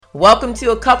Welcome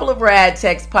to a Couple of Rad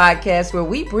Techs podcast, where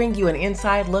we bring you an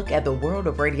inside look at the world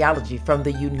of radiology from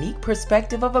the unique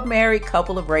perspective of a married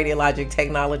couple of radiologic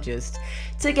technologists.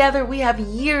 Together, we have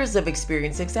years of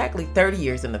experience, exactly 30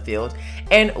 years in the field,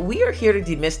 and we are here to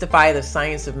demystify the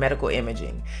science of medical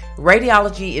imaging.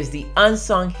 Radiology is the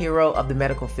unsung hero of the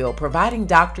medical field, providing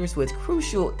doctors with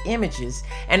crucial images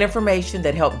and information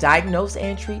that help diagnose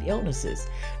and treat illnesses.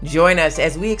 Join us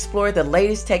as we explore the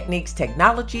latest techniques,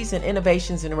 technologies, and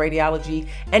innovations in radiology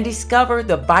and discover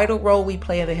the vital role we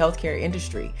play in the healthcare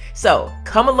industry. So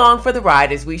come along for the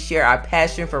ride as we share our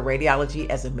passion for radiology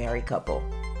as a married couple.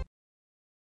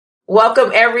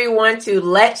 Welcome everyone to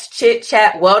Let's Chit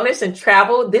Chat Wellness and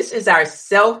Travel. This is our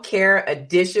self-care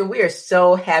edition. We are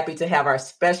so happy to have our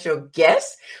special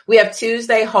guest. We have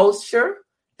Tuesday Holster.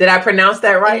 Did I pronounce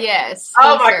that right? Yes.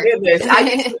 Oh my goodness. I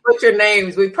used to butcher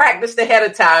names. We practiced ahead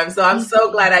of time, so I'm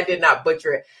so glad I did not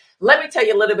butcher it. Let me tell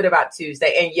you a little bit about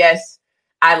Tuesday. And yes,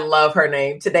 I love her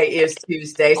name. Today is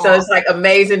Tuesday. So it's like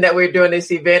amazing that we're doing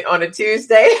this event on a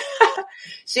Tuesday.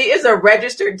 She is a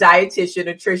registered dietitian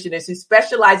nutritionist who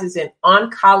specializes in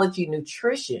oncology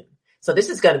nutrition. So this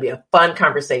is going to be a fun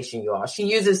conversation, you all. She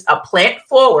uses a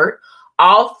plant-forward,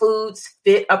 all foods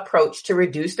fit approach to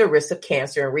reduce the risk of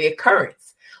cancer and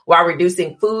reoccurrence while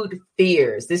reducing food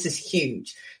fears. This is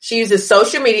huge. She uses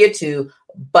social media to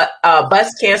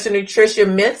bust cancer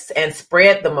nutrition myths and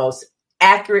spread the most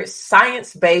accurate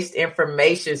science-based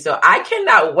information. So I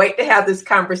cannot wait to have this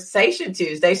conversation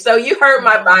Tuesday. So you heard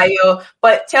my bio,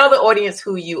 but tell the audience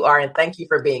who you are and thank you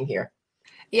for being here.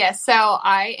 Yes, so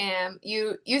I am,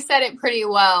 you said it pretty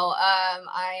well.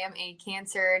 I am a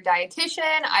cancer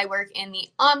dietitian. I work in the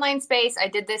online space. I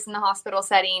did this in the hospital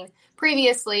setting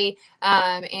previously,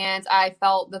 and I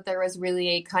felt that there was really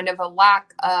a kind of a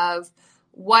lack of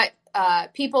what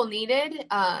people needed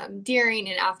during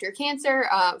and after cancer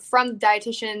from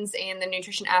dietitians and the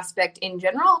nutrition aspect in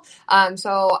general.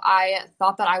 So I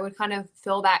thought that I would kind of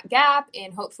fill that gap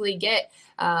and hopefully get,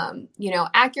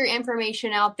 accurate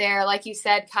information out there. Like you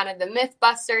said, kind of the myth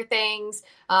buster things.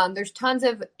 There's tons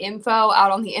of info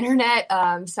out on the internet.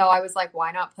 So I was like,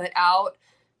 why not put out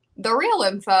the real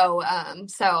info?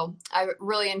 So I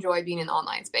really enjoy being in the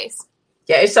online space.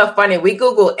 Yeah, it's so funny. We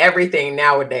Google everything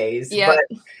nowadays. Yep.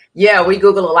 But yeah, we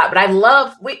Google a lot, but I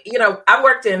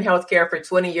worked in healthcare for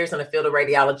 20 years in the field of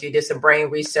radiology, did some brain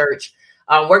research,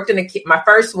 my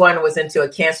first one was into a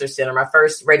cancer center. My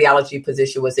first radiology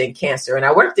position was in cancer, and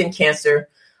I worked in cancer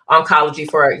oncology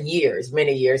for years,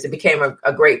 many years. It became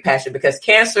a great passion because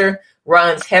cancer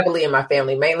runs heavily in my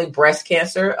family, mainly breast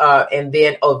cancer, and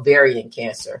then ovarian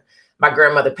cancer. My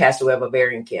grandmother passed away of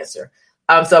ovarian cancer.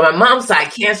 So my mom's side,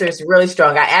 cancer is really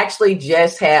strong. I actually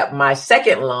just had my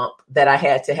second lump that I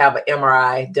had to have an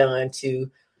MRI done to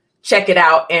check it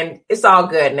out. And it's all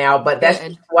good now. But that's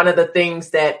one of the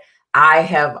things that I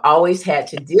have always had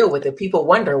to deal with. And people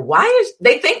wonder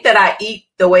they think that I eat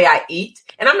the way I eat.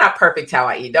 And I'm not perfect how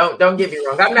I eat. Don't get me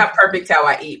wrong. I'm not perfect how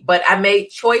I eat. But I made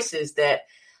choices that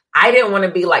I didn't want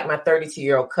to be like my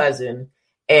 32-year-old cousin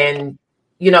and,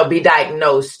 be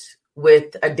diagnosed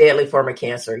with a deadly form of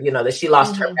cancer, that she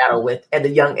lost her battle with at the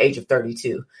young age of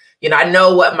 32. I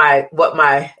know what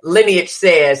my lineage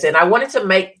says, and I wanted to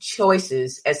make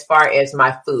choices as far as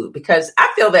my food, because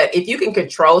I feel that if you can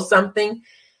control something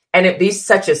and it be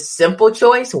such a simple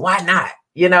choice, why not?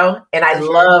 And I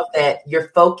love that your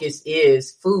focus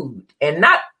is food and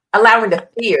not allowing the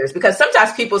fears, because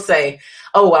sometimes people say,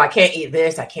 oh, well, I can't eat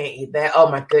this, I can't eat that. Oh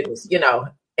my goodness,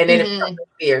 and then it's the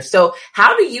fear. So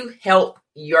how do you help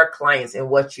your clients and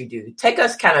what you do? Take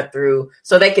us kind of through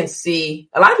so they can see.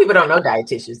 A lot of people don't know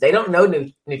dietitians. They don't know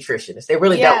nutritionists. They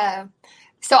really don't.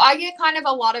 So I get kind of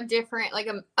a lot of different, like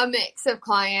a mix of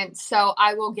clients. So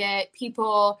I will get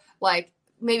people like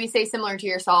maybe say similar to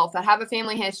yourself that have a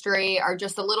family history, are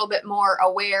just a little bit more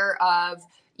aware of,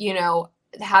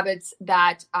 the habits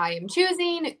that I am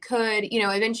choosing could,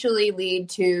 eventually lead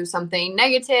to something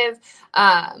negative.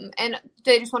 And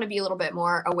they just want to be a little bit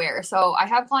more aware. So I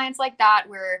have clients like that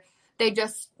where they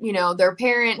just, their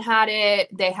parent had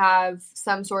it. They have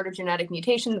some sort of genetic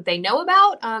mutation that they know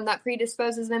about that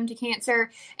predisposes them to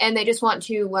cancer. And they just want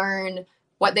to learn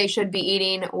what they should be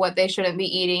eating, what they shouldn't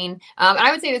be eating. And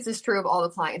I would say this is true of all the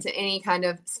clients at any kind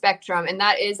of spectrum. And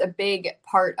that is a big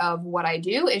part of what I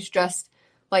do, is just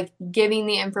like giving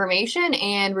the information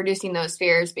and reducing those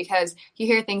fears, because you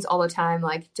hear things all the time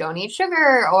like don't eat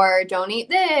sugar or don't eat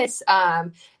this.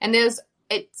 And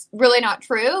it's really not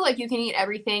true. Like you can eat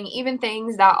everything, even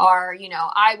things that are,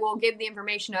 I will give the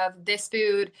information of this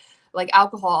food, like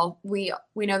alcohol. We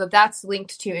know that that's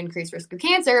linked to increased risk of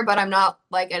cancer, but I'm not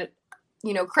like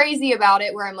crazy about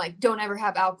it where I'm like, don't ever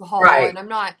have alcohol. Right. And I'm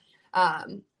not,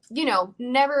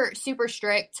 never super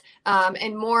strict,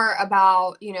 and more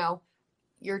about,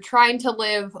 you're trying to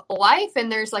live life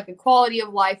and there's like a quality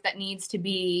of life that needs to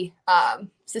be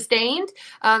sustained.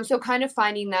 So kind of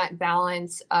finding that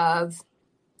balance of,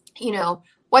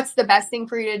 what's the best thing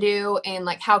for you to do and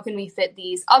like how can we fit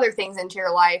these other things into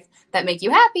your life that make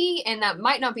you happy, and that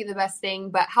might not be the best thing,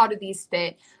 but how do these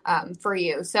fit for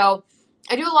you? So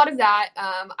I do a lot of that.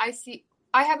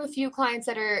 I have a few clients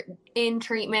that are in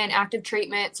treatment, active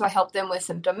treatment. So I help them with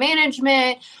symptom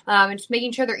management, and just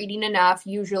making sure they're eating enough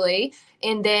usually.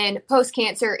 And then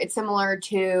post-cancer, it's similar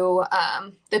to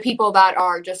the people that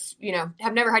are just,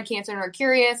 have never had cancer and are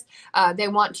curious. They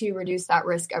want to reduce that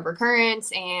risk of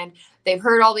recurrence, and they've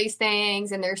heard all these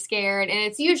things and they're scared. And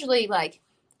it's usually like,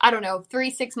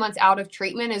 3-6 months out of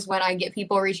treatment is when I get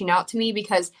people reaching out to me,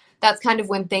 because that's kind of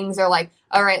when things are like,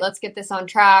 all right, let's get this on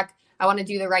track. I want to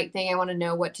do the right thing. I want to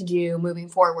know what to do moving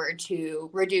forward to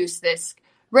reduce this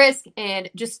risk. And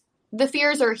just the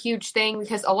fears are a huge thing,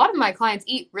 because a lot of my clients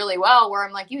eat really well, where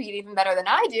I'm like, you eat even better than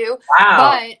I do.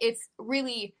 Wow. But it's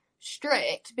really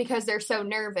strict because they're so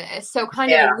nervous. So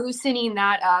kind of loosening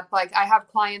that up. Like I have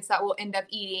clients that will end up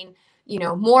eating,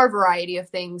 more variety of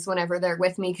things whenever they're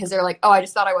with me, because they're like, oh, I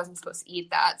just thought I wasn't supposed to eat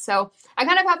that. So I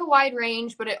kind of have a wide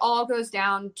range, but it all goes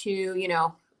down to,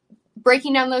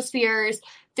 breaking down those fears,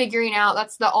 figuring out,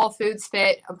 that's the all foods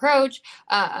fit approach,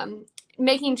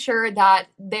 making sure that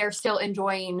they're still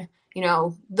enjoying,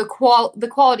 the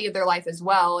quality of their life as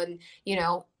well. And,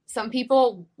 some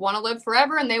people want to live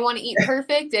forever and they want to eat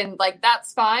perfect, and like,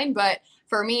 that's fine. But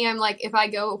for me, I'm like, if I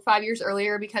go 5 years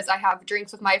earlier because I have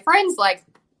drinks with my friends, like,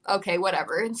 okay,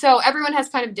 whatever. And so everyone has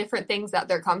kind of different things that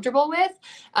they're comfortable with.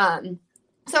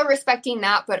 So respecting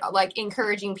that, but like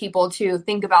encouraging people to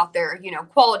think about their,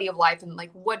 quality of life and like,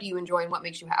 what do you enjoy and what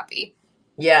makes you happy?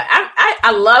 Yeah.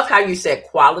 I love how you said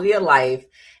quality of life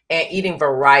and eating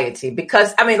variety,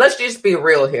 because let's just be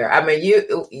real here.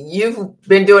 You've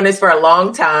been doing this for a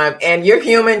long time and you're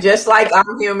human, just like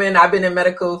I'm human. I've been in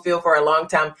medical field for a long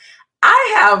time.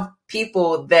 I have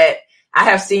people that I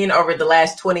have seen over the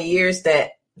last 20 years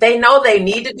that they know they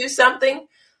need to do something,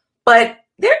 but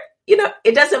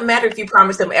it doesn't matter if you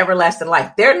promise them everlasting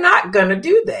life. They're not going to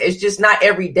do that. It's just not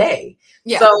every day.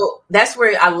 Yeah. So that's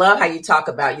where I love how you talk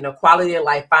about, quality of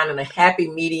life, finding a happy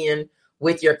median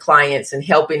with your clients and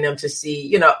helping them to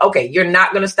see, okay, you're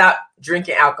not going to stop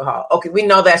drinking alcohol. Okay, we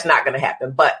know that's not going to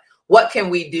happen, but what can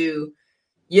we do,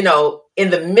 in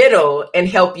the middle and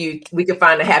help you? We can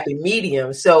find a happy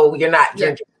medium so you're not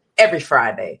drinking every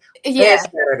Friday, every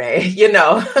Saturday,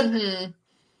 Mm-hmm.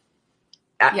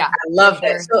 I love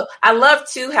that. So I love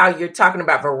too how you're talking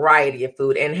about variety of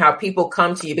food and how people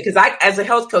come to you, because as a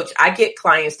health coach, I get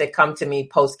clients that come to me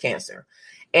post-cancer.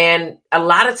 And a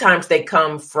lot of times they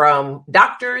come from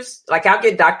doctors. Like I'll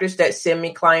get doctors that send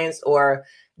me clients, or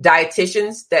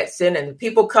dietitians that send, and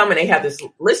people come and they have this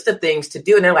list of things to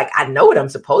do. And they're like, I know what I'm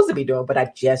supposed to be doing, but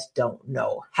I just don't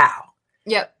know how.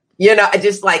 Yep. I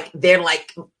just like, they're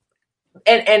like,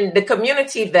 and the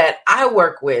community that I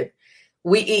work with,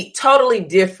 we eat totally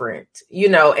different,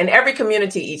 and every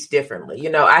community eats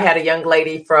differently. I had a young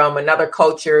lady from another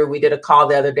culture. We did a call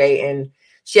the other day and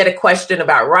she had a question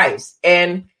about rice.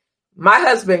 And my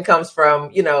husband comes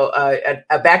from,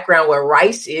 a background where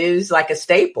rice is like a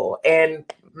staple. And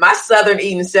my Southern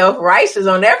eating self, rice is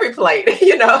on every plate,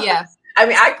 Yeah.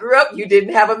 I grew up, you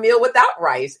didn't have a meal without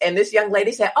rice. And this young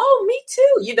lady said, oh, me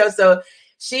too, so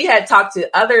she had talked to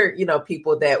other,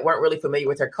 people that weren't really familiar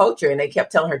with her culture, and they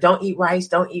kept telling her, don't eat rice,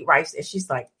 don't eat rice. And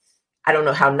she's like, I don't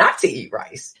know how not to eat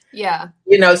rice. Yeah.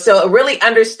 So really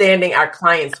understanding our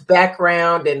client's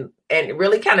background and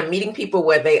really kind of meeting people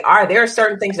where they are. There are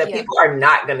certain things that people are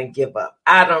not going to give up.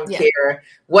 I don't care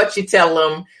what you tell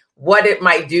them, what it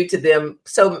might do to them.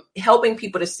 So helping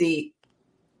people to see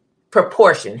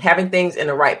proportion, having things in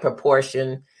the right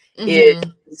proportion is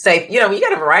safe. You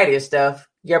got a variety of stuff.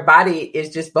 Your body is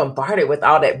just bombarded with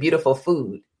all that beautiful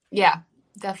food. Yeah,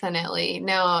 definitely.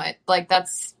 No, like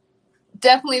that's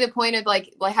definitely the point of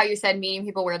like how you said, meeting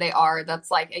people where they are.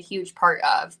 That's like a huge part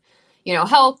of,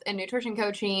 health and nutrition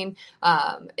coaching,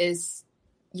 is,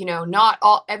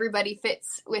 not everybody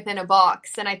fits within a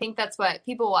box. And I think that's what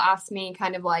people will ask me,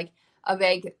 kind of like a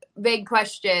vague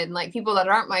question, like people that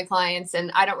aren't my clients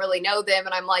and I don't really know them.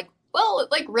 And I'm like, well,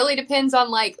 it like really depends on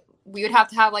like, we would have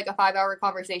to have like a 5-hour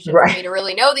conversation for me to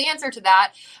really know the answer to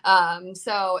that.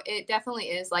 So it definitely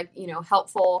is like,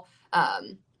 helpful,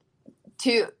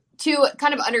 to to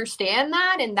kind of understand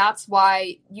that. And that's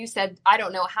why you said, I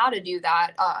don't know how to do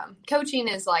that. Coaching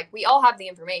is like, we all have the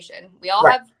information. We all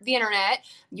have the internet.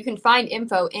 You can find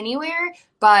info anywhere,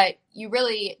 but you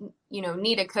really,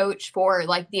 need a coach for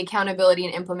like the accountability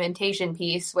and implementation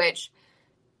piece, which,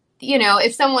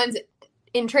 if someone's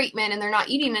in treatment and they're not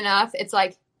eating enough, it's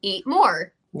like, eat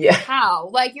more. Yeah. How?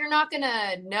 Like, you're not going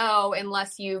to know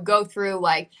unless you go through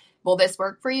like, will this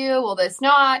work for you? Will this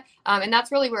not? And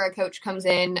that's really where a coach comes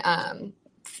in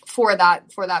for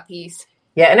that piece.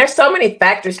 Yeah. And there's so many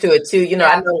factors to it too.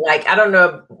 I know, like, I don't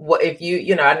know what, if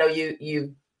I know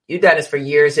you've done this for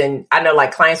years, and I know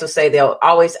like clients will say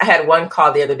I had one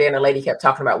call the other day and a lady kept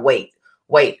talking about weight.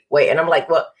 And I'm like,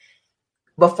 well,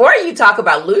 before you talk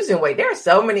about losing weight, there are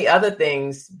so many other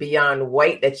things beyond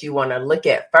weight that you want to look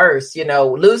at first.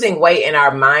 Losing weight in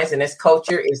our minds in this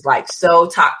culture is like so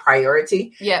top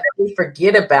priority. Yeah. We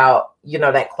forget about,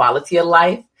 that quality of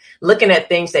life, looking at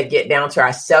things that get down to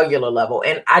our cellular level.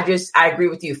 And I agree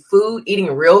with you.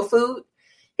 Eating real food,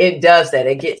 it does that.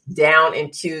 It gets down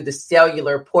into the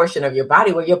cellular portion of your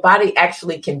body where your body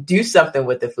actually can do something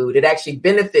with the food. It actually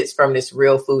benefits from this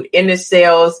real food in the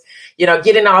cells,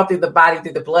 getting all through the body,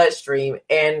 through the bloodstream,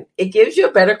 and it gives you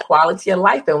a better quality of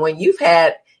life. And when you've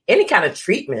had any kind of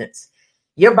treatments,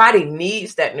 your body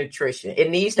needs that nutrition.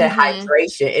 It needs that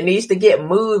hydration. It needs to get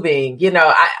moving.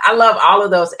 I love all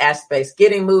of those aspects,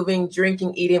 getting moving,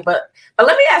 drinking, eating. But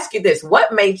let me ask you this.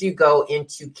 What made you go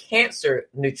into cancer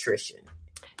nutrition?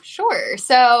 Sure.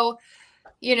 So,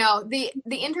 the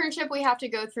internship we have to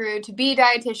go through to be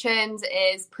dietitians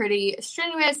is pretty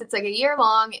strenuous. It's like a year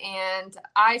long. And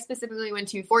I specifically went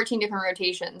to 14 different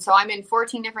rotations. So I'm in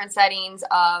 14 different settings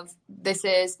of this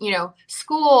is,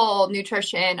 school,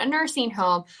 nutrition, a nursing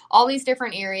home, all these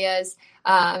different areas.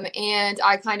 And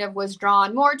I kind of was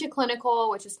drawn more to clinical,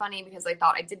 which is funny because I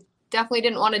thought I definitely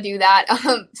didn't want to do that.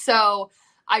 So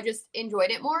I just enjoyed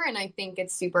it more, and I think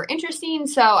it's super interesting.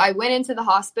 So I went into the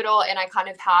hospital and I kind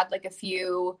of had like a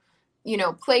few,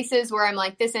 places where I'm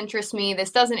like, this interests me,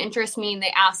 this doesn't interest me. And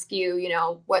they ask you,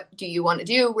 what do you want to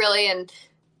do really? And,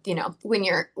 when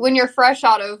you're fresh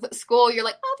out of school, you're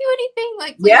like, I'll do anything,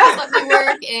 like, please just let me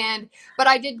work. But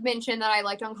I did mention that I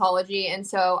liked oncology. And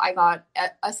so I got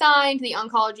assigned the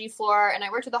oncology floor, and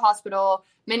I worked at the hospital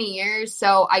many years.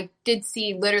 So I did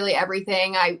see literally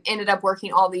everything. I ended up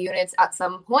working all the units at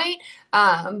some point.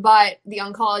 But the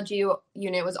oncology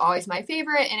unit was always my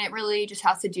favorite. And it really just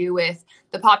has to do with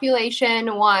the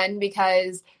population, one,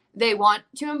 because they want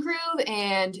to improve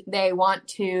and they want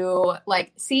to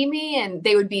like see me, and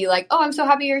they would be like, oh, I'm so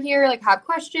happy you're here. Like, have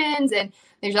questions. And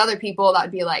there's other people that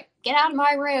would be like, get out of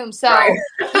my room. So,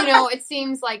 it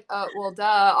seems like, well,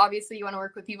 duh, obviously you want to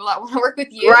work with people that want to work with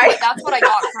you. Right. But that's what I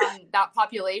got from that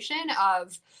population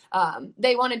of,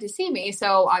 they wanted to see me.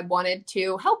 So I wanted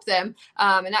to help them.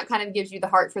 And that kind of gives you the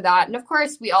heart for that. And of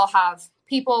course we all have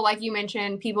people, like you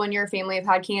mentioned, people in your family have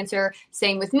had cancer.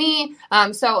 Same with me.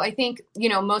 So I think,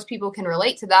 most people can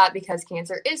relate to that because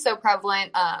cancer is so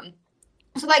prevalent.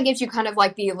 So that gives you kind of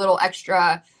like the little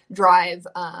extra drive,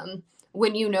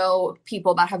 when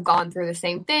people that have gone through the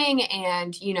same thing,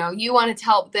 and you want to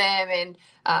help them,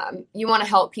 and you want to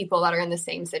help people that are in the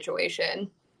same situation.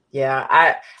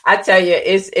 Yeah, I tell you,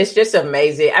 it's just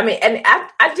amazing. I mean, and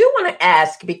I do want to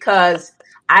ask, because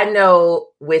I know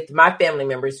with my family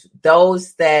members,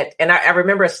 those that, and I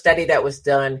remember a study that was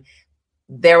done.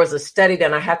 There was a study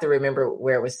done, I have to remember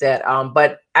where it was at,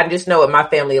 but I just know with my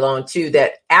family alone too,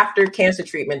 that after cancer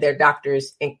treatment, their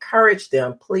doctors encouraged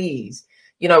them, please,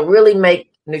 really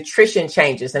make nutrition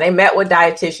changes. And they met with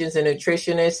dietitians and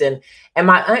nutritionists, and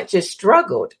my aunt just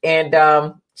struggled.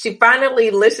 And she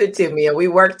finally listened to me, and we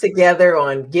worked together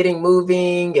on getting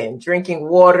moving and drinking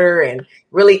water and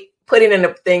really putting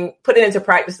into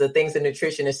practice the things the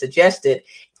nutritionist suggested,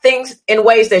 things in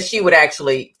ways that she would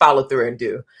actually follow through and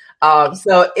do.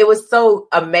 So it was so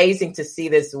amazing to see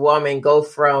this woman go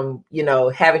from,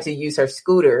 having to use her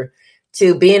scooter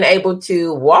to being able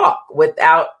to walk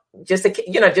without just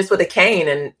with a cane,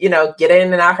 and, get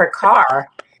in and out her car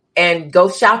and go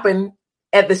shopping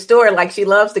at the store. Like, she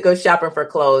loves to go shopping for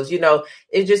clothes.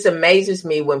 It just amazes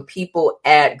me when people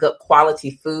add good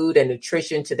quality food and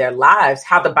nutrition to their lives,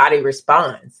 how the body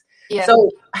responds. Yeah.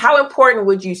 So how important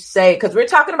would you say, because we're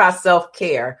talking about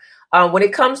self-care, when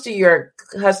it comes to your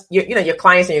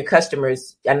clients and your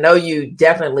customers, I know you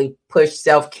definitely push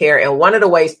self-care. And one of the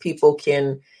ways people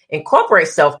can incorporate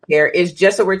self-care is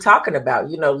just what we're talking about,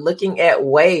 looking at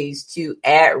ways to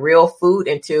add real food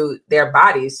into their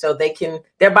bodies so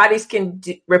their bodies can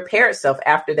repair itself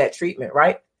after that treatment,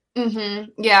 right?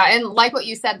 Mm-hmm. Yeah. And like what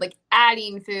you said, like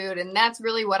adding food, and that's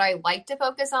really what I like to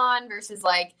focus on versus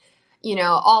like,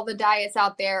 all the diets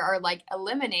out there are like,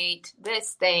 eliminate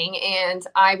this thing. And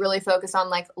I really focus on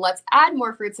like, let's add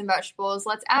more fruits and vegetables.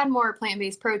 Let's add more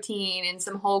plant-based protein and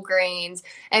some whole grains,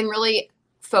 and really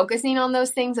focusing on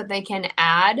those things that they can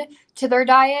add to their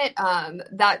diet.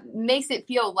 That makes it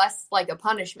feel less like a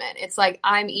punishment. It's like,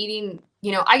 I'm eating,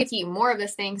 I get to eat more of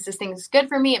this thing because this thing is good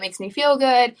for me. It makes me feel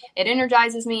good. It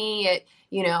energizes me. It,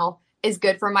 is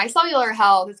good for my cellular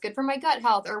health. It's good for my gut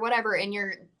health or whatever. And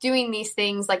you're doing these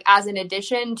things like as an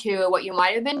addition to what you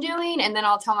might have been doing. And then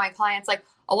I'll tell my clients, like,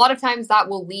 a lot of times that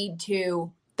will lead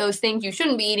to those things you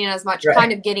shouldn't be eating as much, right,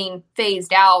 kind of getting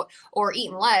phased out or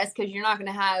eaten less, because you're not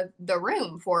going to have the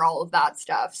room for all of that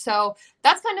stuff. So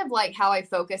that's kind of like how I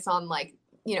focus on like,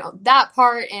 that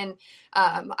part. And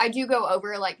I do go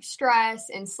over like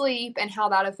stress and sleep and how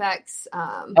that affects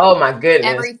oh my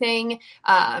goodness, everything.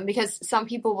 Because some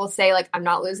people will say like, I'm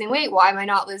not losing weight. Why am I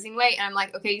not losing weight? And I'm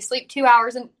like, okay, you sleep 2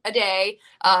 hours a day,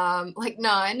 like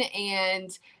none.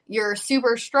 And you're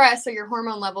super stressed, so your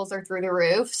hormone levels are through the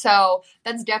roof. So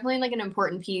that's definitely like an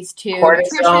important piece to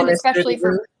nutrition, especially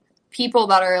for people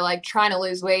that are like trying to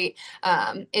lose weight.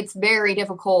 It's very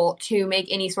difficult to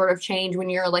make any sort of change when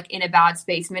you're like in a bad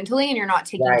space mentally and you're not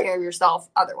taking care of yourself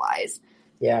otherwise.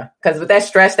 Yeah, because with that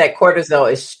stress, that cortisol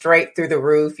is straight through the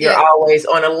roof. You're always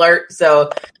on alert. So,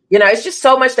 it's just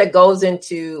so much that goes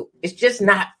into, it's just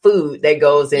not food that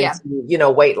goes into,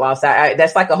 weight loss.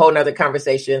 That's like a whole nother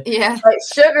conversation. Yeah. But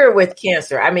sugar with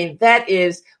cancer. I mean, that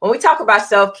is, when we talk about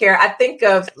self-care, I think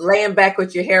of laying back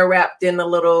with your hair wrapped in a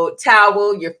little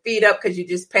towel, your feet up because you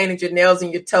just painted your nails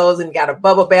and your toes and got a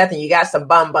bubble bath and you got some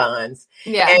bonbons.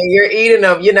 Yeah. And you're eating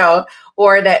them,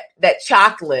 or that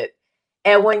chocolate.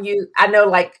 And I know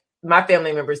like my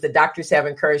family members, the doctors have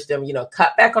encouraged them,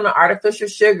 cut back on the artificial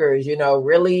sugars,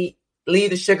 really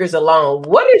leave the sugars alone.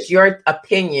 What is your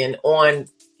opinion on,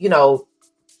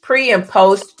 pre and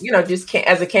post, just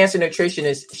as a cancer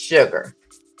nutritionist, sugar?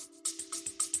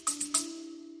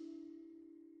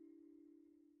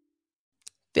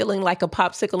 Feeling like a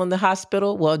popsicle in the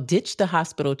hospital? Well, ditch the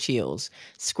hospital chills.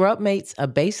 Scrubmates, a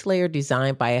base layer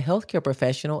designed by a healthcare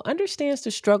professional, understands the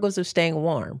struggles of staying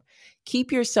warm.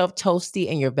 Keep yourself toasty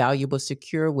and your valuables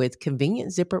secure with convenient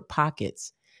zippered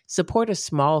pockets. Support a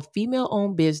small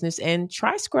female-owned business and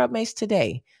try Scrubmates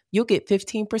today. You'll get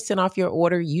 15% off your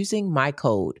order using my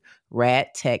code,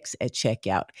 RADTEX at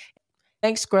checkout.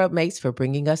 Thanks, Scrubmates, for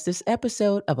bringing us this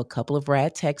episode of A Couple of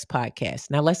Rad Techs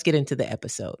podcast. Now let's get into the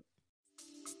episode.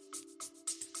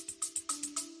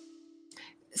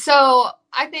 So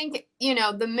I think,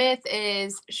 the myth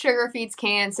is sugar feeds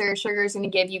cancer. Sugar is going to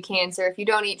give you cancer. If you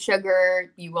don't eat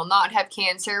sugar, you will not have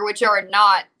cancer, which are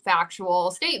not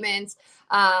factual statements.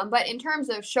 But in terms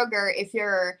of sugar, if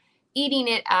you're eating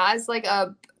it as like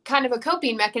a kind of a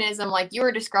coping mechanism, like you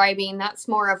were describing, that's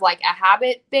more of like a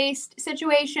habit-based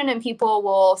situation. And people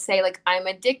will say like, I'm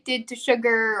addicted to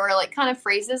sugar, or like kind of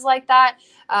phrases like that.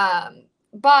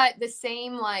 But the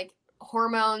same like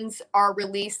hormones are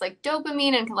released, like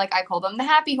dopamine, and like I call them the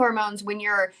happy hormones, when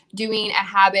you're doing a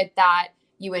habit that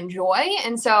you enjoy.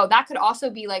 And so that could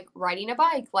also be like riding a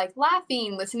bike, like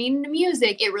laughing, listening to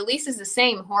music. It releases the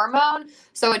same hormone.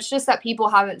 So it's just that people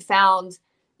haven't found,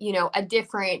 a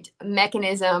different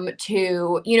mechanism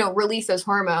to, release those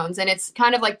hormones. And it's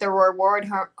kind of like the reward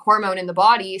hormone in the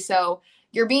body. So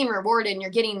you're being rewarded and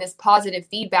you're getting this positive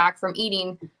feedback from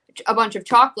eating a bunch of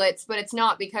chocolates, but it's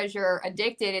not because you're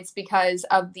addicted. It's because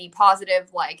of the positive,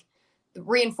 like,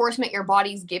 reinforcement your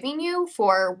body's giving you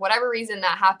for whatever reason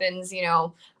that happens.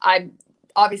 I'm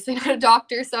obviously not a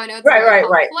doctor, so I know it's very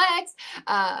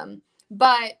complex.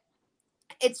 But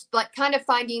it's like kind of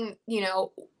finding,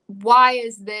 why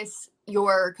is this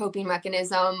your coping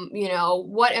mechanism?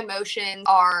 What emotions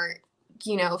are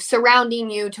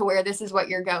surrounding you to where this is what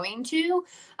you're going to.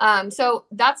 So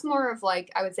that's more of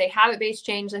like, I would say, habit-based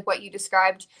change, like what you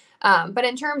described. But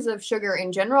in terms of sugar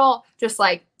in general, just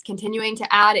like continuing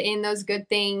to add in those good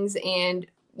things, and,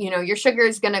 your sugar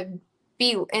is going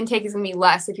to intake is going to be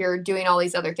less if you're doing all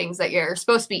these other things that you're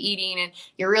supposed to be eating, and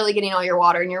you're really getting all your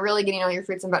water and you're really getting all your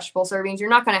fruits and vegetable servings. You're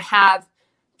not going to have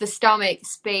the stomach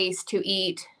space to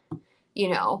eat,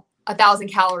 1,000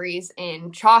 calories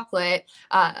in chocolate.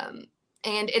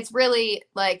 And it's really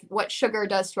like what sugar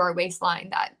does to our waistline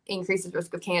that increases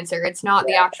risk of cancer. It's not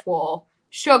the actual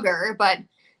sugar, but,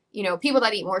 people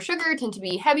that eat more sugar tend to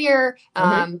be heavier.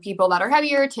 People that are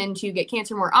heavier tend to get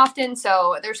cancer more often.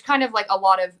 So there's kind of like a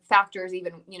lot of factors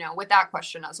even, with that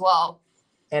question as well.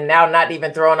 And now not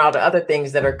even throwing all the other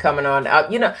things that are coming on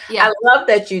out. I love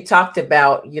that you talked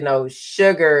about,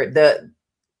 sugar,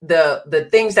 the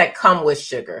things that come with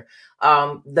sugar,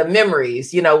 the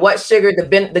memories, what sugar,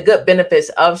 the good benefits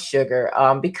of sugar,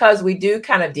 because we do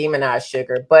kind of demonize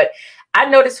sugar. But I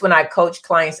notice when I coach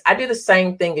clients, I do the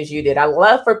same thing as you did. I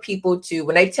love for people to,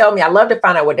 when they tell me, I love to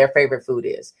find out what their favorite food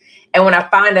is. And when I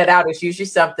find that out, it's usually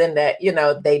something that,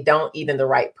 they don't eat in the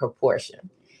right proportion.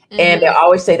 And they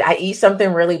always say, I eat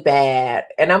something really bad.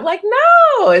 And I'm like,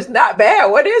 no, it's not bad.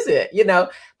 What is it?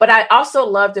 But I also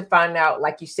love to find out,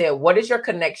 like you said, what is your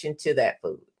connection to that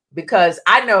food? Because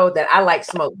I know that I like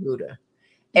smoked Gouda.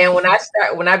 And when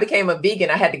I became a vegan,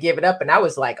 I had to give it up. And I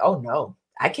was like, oh no,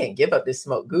 I can't give up this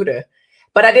smoked Gouda.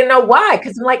 But I didn't know why,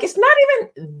 because I'm like, it's not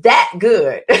even that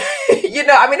good.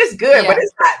 It's good, but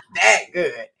it's not that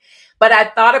good. But I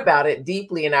thought about it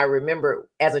deeply. And I remember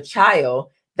as a child,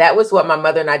 that was what my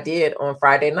mother and I did on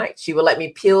Friday night. She would let me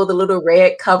peel the little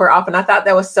red cover off. And I thought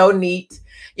that was so neat,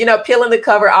 peeling the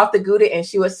cover off the Gouda, and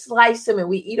she would slice them and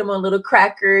we eat them on little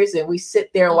crackers and we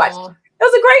sit there and watch.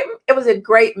 It was a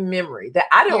great memory that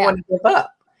I didn't want to give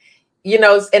up.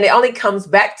 And it only comes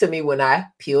back to me when I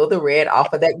peel the red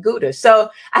off of that Gouda.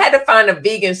 So I had to find a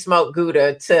vegan smoked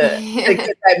Gouda to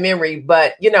get that memory.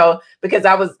 But, because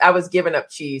I was giving up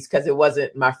cheese because it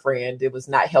wasn't my friend. It was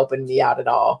not helping me out at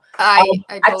all. I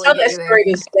totally tell that story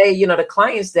to say, the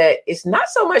clients, that it's not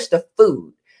so much the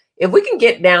food. If we can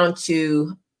get down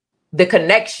to the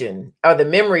connection or the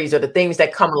memories or the things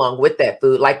that come along with that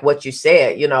food, like what you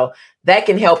said, that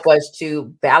can help us to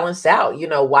balance out,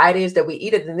 why it is that we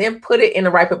eat it, and then put it in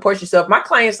the right proportion. So if my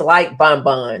clients like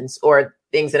bonbons or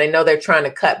things and they know they're trying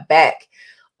to cut back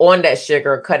on that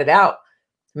sugar or cut it out,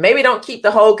 maybe don't keep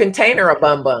the whole container of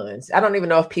bonbons. I don't even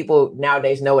know if people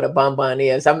nowadays know what a bonbon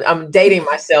is. I'm dating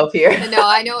myself here. No,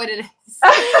 I know what it is.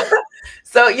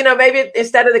 So, maybe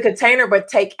instead of the container, but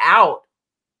take out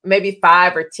maybe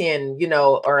 5 or 10,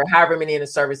 or however many in a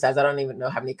serving size. I don't even know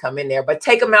how many come in there, but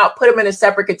take them out, put them in a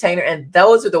separate container. And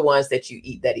those are the ones that you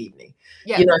eat that evening,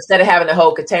 instead of having a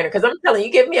whole container. Cause I'm telling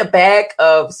you, give me a bag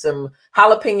of some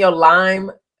jalapeno lime,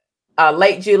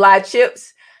 late July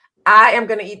chips. I am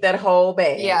going to eat that whole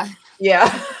bag. Yeah.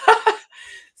 Yeah.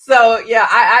 So yeah,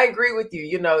 I agree with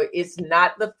you. It's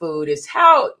not the food, it's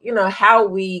how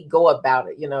we go about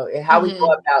it, how we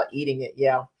go about eating it.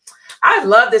 Yeah. I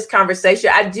love this conversation.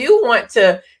 I do want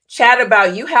to chat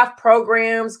about, you have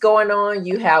programs going on.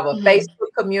 You have a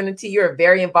Facebook community. You're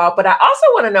very involved, but I also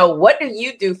want to know, what do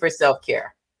you do for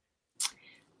self-care?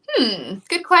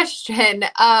 Good question.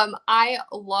 I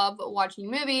love watching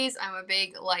movies. I'm a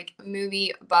big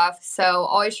movie buff. So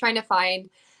always trying to find,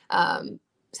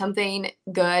 something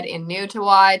good and new to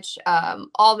watch.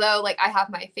 Although I have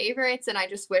my favorites and I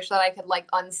just wish that I could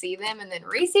unsee them and then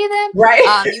re-see them.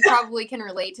 Right. You probably can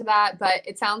relate to that, but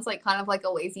it sounds kind of a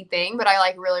lazy thing, but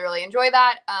I really, really enjoy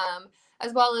that.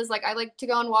 As well as I like to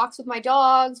go on walks with my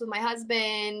dogs, with my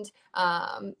husband,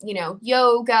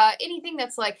 yoga, anything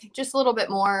that's just a little bit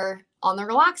more on the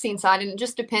relaxing side. And it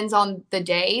just depends on the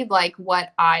day,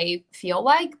 what I feel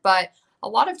like. But a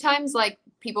lot of times,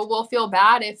 people will feel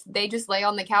bad if they just lay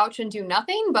on the couch and do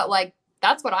nothing, but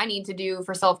that's what I need to do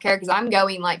for self-care, because I'm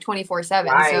going 24/7.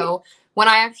 Right. So when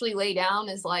I actually lay down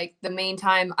is the main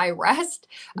time I rest.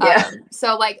 Yeah.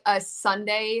 So a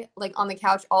Sunday, on the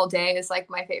couch all day is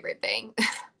my favorite thing.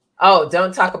 Oh,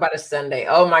 don't talk about a Sunday.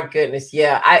 Oh my goodness.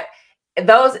 Yeah. I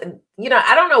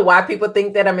don't know why people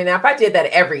think that. I mean, if I did that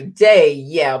every day,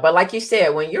 yeah. But like you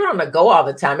said, when you're on the go all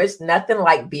the time, it's nothing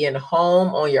like being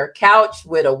home on your couch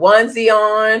with a onesie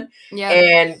on,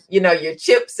 and, your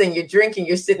chips and your drink, and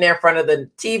you're sitting there in front of the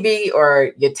TV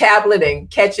or your tablet and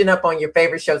catching up on your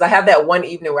favorite shows. I have that one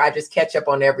evening where I just catch up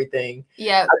on everything.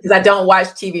 Yeah. Because I don't watch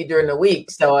TV during the week.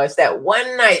 So it's that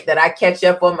one night that I catch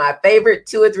up on my favorite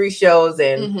 2 or 3 shows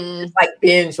and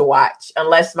binge watch,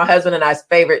 unless my husband and I's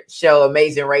favorite show,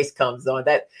 Amazing Race, comes on.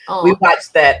 We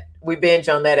watch that. We binge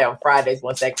on that on Fridays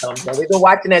once that comes on. We've been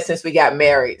watching that since we got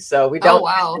married, so we don't. Oh,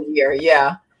 wow. Here,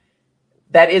 yeah,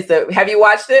 that is have you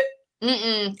watched it?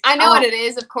 I know what it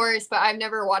is, of course, but I've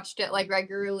never watched it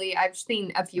regularly. I've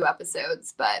seen a few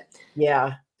episodes, but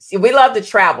yeah. See, we love to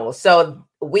travel, so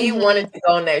we wanted to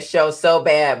go on that show so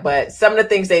bad, but some of the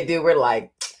things they do, we're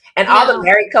and all the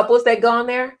married couples that go on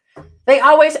there, they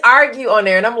always argue on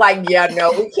there, and I'm like, yeah,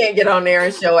 no, we can't get on there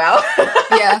and show out.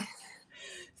 Yeah.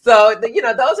 So,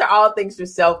 those are all things for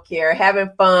self-care,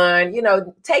 having fun,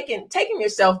 taking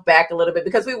yourself back a little bit,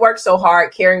 because we work so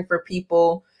hard caring for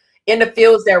people in the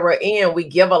fields that we're in. We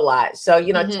give a lot. So,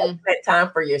 take that time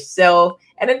for yourself.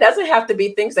 And it doesn't have to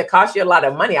be things that cost you a lot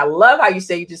of money. I love how you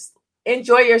say you just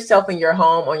enjoy yourself in your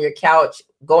home, on your couch,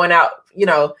 going out,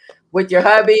 with your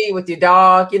hubby, with your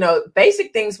dog,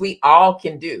 basic things we all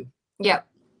can do. Yep.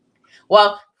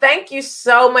 Well, Thank you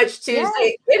so much, Tuesday.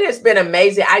 Yes. It has been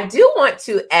amazing. I do want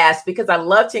to ask, because I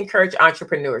love to encourage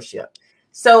entrepreneurship.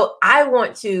 So I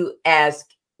want to ask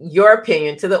your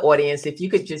opinion to the audience. If you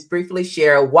could just briefly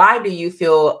share, why do you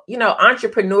feel,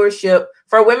 entrepreneurship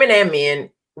for women and men,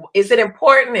 is it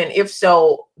important? And if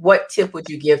so, what tip would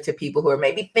you give to people who are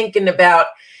maybe thinking about,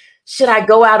 should I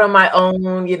go out on my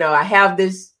own? I have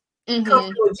this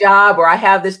comfortable job, or I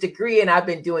have this degree and I've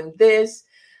been doing this,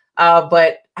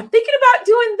 but I'm thinking about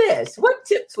doing this. What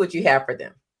tips would you have for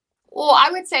them? Well, I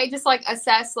would say just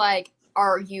assess,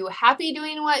 are you happy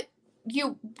doing what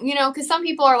because some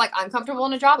people are like, I'm comfortable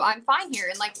in a job, I'm fine here.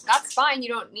 And that's fine. You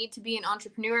don't need to be an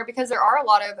entrepreneur, because there are a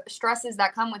lot of stresses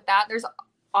that come with that. There's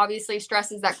obviously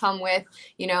stresses that come with,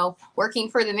 working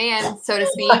for the man, so to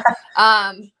speak.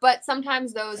 But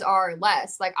sometimes those are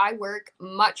less. I work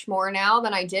much more now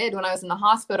than I did when I was in the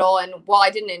hospital. And while I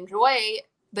didn't enjoy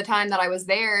the time that I was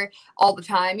there all the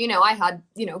time, I had,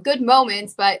 good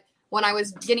moments, but when I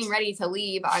was getting ready to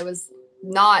leave, I was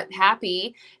not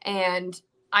happy, and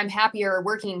I'm happier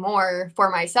working more for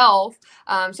myself.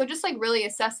 So just really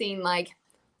assessing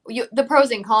the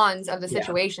pros and cons of the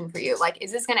situation for you.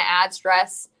 Is this going to add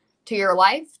stress to your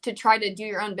life to try to do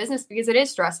your own business? Because it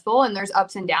is stressful and there's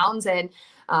ups and downs, and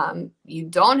you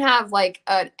don't have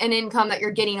an income that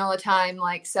you're getting all the time.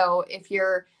 So if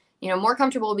you're, more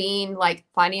comfortable being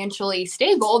financially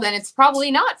stable, then it's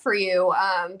probably not for you,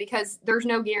 because there's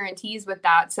no guarantees with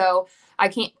that. So I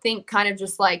can't think kind of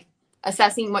just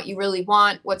assessing what you really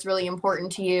want, what's really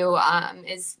important to you,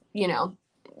 is,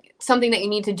 something that you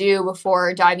need to do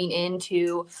before diving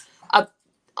into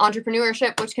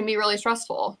entrepreneurship, which can be really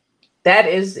stressful. That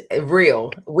is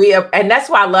real. And that's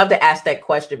why I love to ask that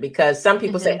question, because some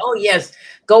people say, oh yes,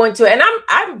 go into it. And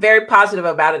I'm very positive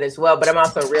about it as well, but I'm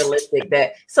also realistic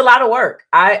that it's a lot of work.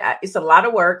 It's a lot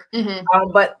of work,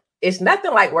 but it's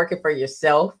nothing like working for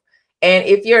yourself. And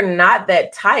if you're not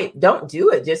that type, don't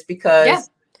do it just because,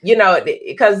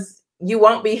 because you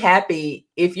won't be happy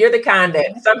if you're the kind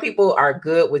that some people are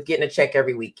good with getting a check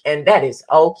every week, and that is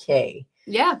okay.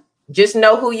 Yeah. Just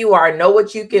know who you are, know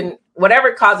what you can,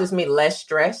 whatever causes me less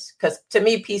stress, because to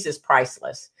me, peace is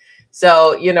priceless.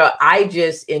 So, I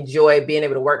just enjoy being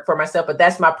able to work for myself, but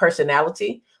that's my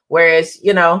personality. Whereas,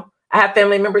 I have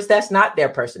family members, that's not their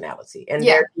personality, and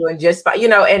they're doing just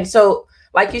fine, and so,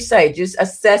 like you say, just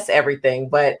assess everything,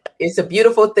 but it's a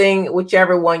beautiful thing,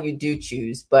 whichever one you do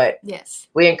choose. But yes,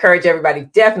 we encourage everybody,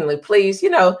 definitely, please,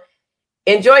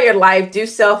 enjoy your life, do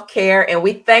self-care. And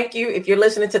we thank you. If you're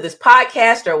listening to this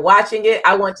podcast or watching it,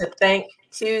 I want to thank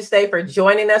Tuesday for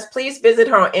joining us. Please visit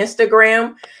her on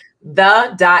Instagram,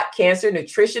 the.cancer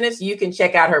nutritionist. You can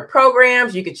check out her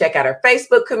programs. You can check out her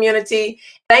Facebook community.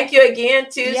 Thank you again,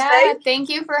 Tuesday. Yeah, thank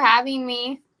you for having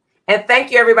me. And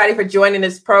thank you, everybody, for joining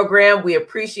this program. We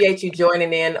appreciate you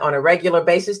joining in on a regular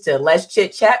basis to Let's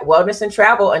Chit Chat, Wellness and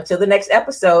Travel. Until the next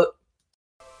episode.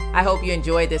 I hope you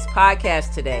enjoyed this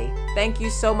podcast today. Thank you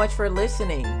so much for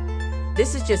listening.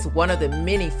 This is just one of the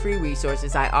many free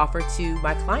resources I offer to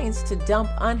my clients to dump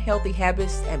unhealthy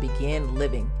habits and begin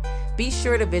living. Be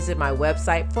sure to visit my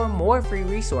website for more free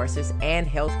resources and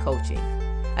health coaching.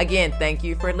 Again, thank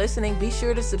you for listening. Be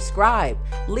sure to subscribe,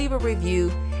 leave a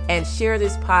review, and share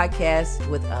this podcast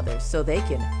with others so they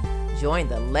can join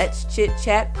the Let's Chit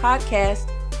Chat podcast.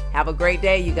 Have a great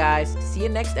day, you guys. See you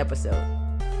next episode.